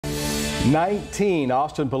19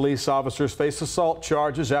 Austin police officers face assault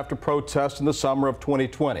charges after protests in the summer of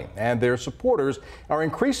 2020, and their supporters are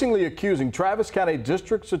increasingly accusing Travis County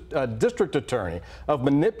District Attorney of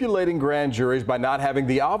manipulating grand juries by not having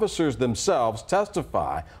the officers themselves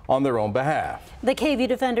testify on their own behalf. The KVUE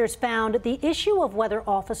defenders found the issue of whether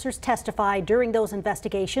officers testify during those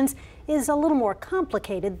investigations is a little more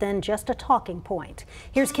complicated than just a talking point.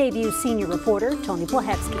 Here's KVUE senior reporter Tony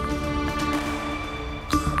Plahetsky.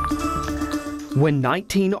 When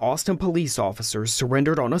 19 Austin police officers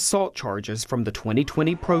surrendered on assault charges from the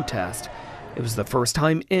 2020 protest, it was the first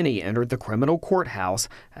time any entered the criminal courthouse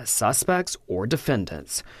as suspects or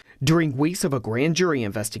defendants. During weeks of a grand jury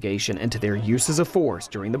investigation into their uses of force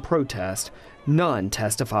during the protest, none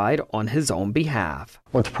testified on his own behalf.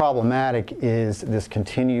 What's problematic is this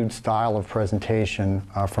continued style of presentation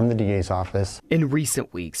from the DA's office. In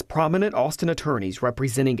recent weeks, prominent Austin attorneys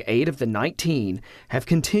representing 8 of the 19 have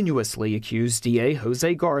continuously accused DA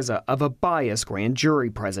Jose Garza of a biased grand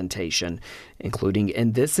jury presentation, including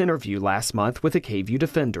in this interview last month with the KVUE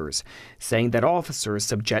defenders, saying that officers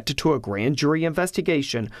subjected to a grand jury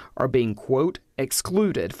investigation are being, quote,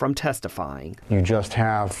 excluded from testifying. You just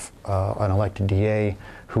have an elected DA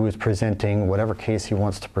who is presenting whatever case he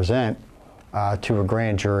wants to present to a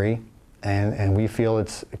grand jury, and we feel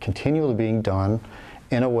it's continually being done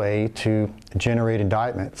in a way to generate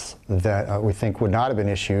indictments that we think would not have been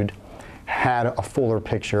issued had a fuller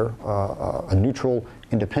picture, a neutral,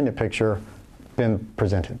 independent picture been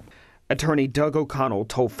presented. Attorney Doug O'Connell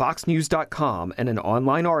told FoxNews.com in an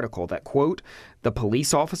online article that, quote, the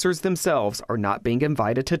police officers themselves are not being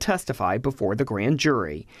invited to testify before the grand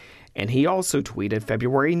jury. And he also tweeted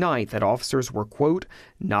February 9th that officers were, quote,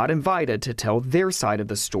 not invited to tell their side of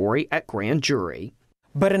the story at grand jury.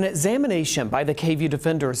 But an examination by the KVUE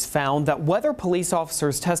defenders found that whether police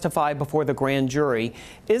officers testify before the grand jury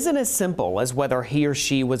isn't as simple as whether he or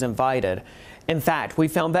she was invited. In fact, we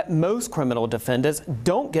found that most criminal defendants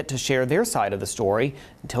don't get to share their side of the story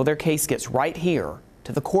until their case gets right here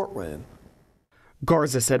to the courtroom.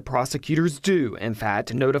 Garza said prosecutors do, in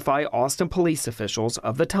fact, notify Austin police officials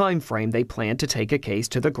of the time frame they plan to take a case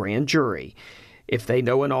to the grand jury. If they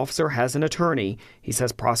know an officer has an attorney, he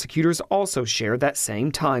says prosecutors also share that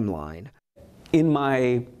same timeline. In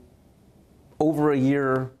my over a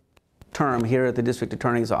year term here at the district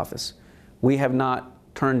attorney's office, we have not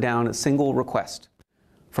turned down a single request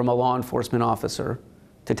from a law enforcement officer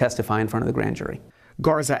to testify in front of the grand jury.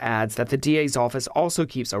 Garza adds that the DA's office also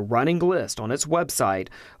keeps a running list on its website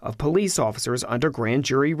of police officers under grand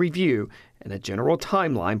jury review and a general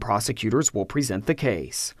timeline prosecutors will present the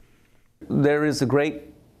case. There is a great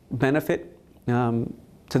benefit to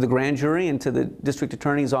the grand jury and to the district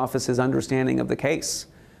attorney's office's understanding of the case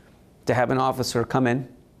to have an officer come in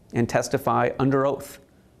and testify under oath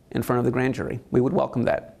in front of the grand jury. We would welcome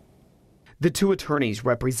that. The 2 attorneys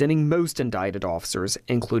representing most indicted officers,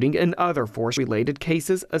 including in other force-related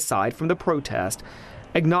cases aside from the protest,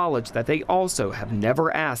 acknowledge that they also have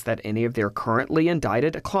never asked that any of their currently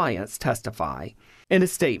indicted clients testify. In a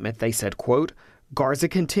statement, they said, quote, Garza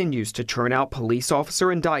continues to churn out police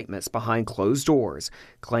officer indictments behind closed doors,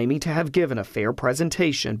 claiming to have given a fair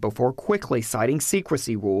presentation before quickly citing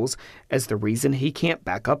secrecy rules as the reason he can't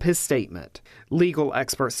back up his statement. Legal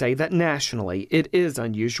experts say that nationally it is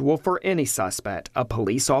unusual for any suspect, a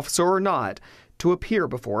police officer or not, to appear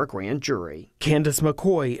before a grand jury. Candace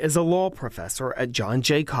McCoy is a law professor at John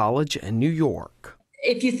Jay College in New York.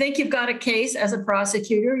 If you think you've got a case as a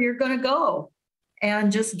prosecutor, you're going to go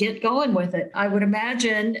and just get going with it. I would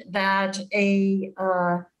imagine that a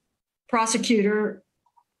prosecutor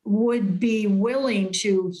would be willing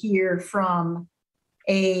to hear from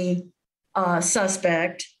a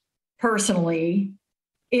suspect personally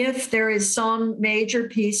if there is some major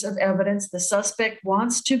piece of evidence the suspect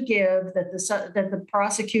wants to give that the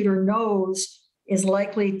prosecutor knows is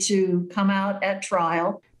likely to come out at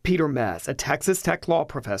trial. Peter Mess, a Texas Tech law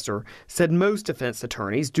professor, said most defense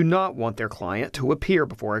attorneys do not want their client to appear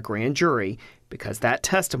before a grand jury because that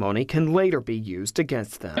testimony can later be used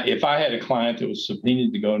against them. If I had a client that was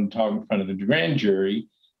subpoenaed to go and talk in front of the grand jury,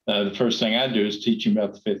 the first thing I'd do is teach him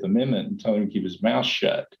about the Fifth Amendment and tell him to keep his mouth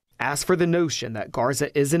shut. As for the notion that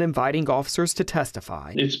Garza isn't inviting officers to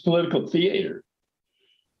testify, it's political theater.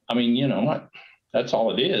 I mean, you know what? That's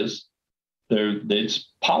all it is.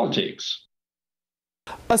 It's politics.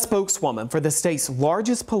 A spokeswoman for the state's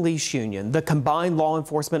largest police union, the Combined Law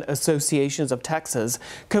Enforcement Associations of Texas,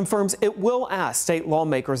 confirms it will ask state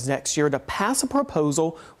lawmakers next year to pass a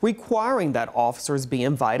proposal requiring that officers be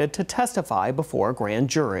invited to testify before a grand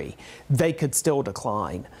jury. They could still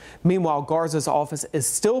decline. Meanwhile, Garza's office is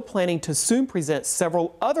still planning to soon present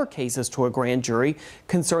several other cases to a grand jury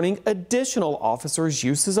concerning additional officers'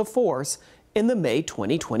 uses of force in the May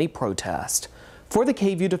 2020 protest. For the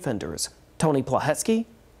KVUE Defenders, Tony Plahetsky,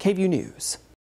 KVUE News.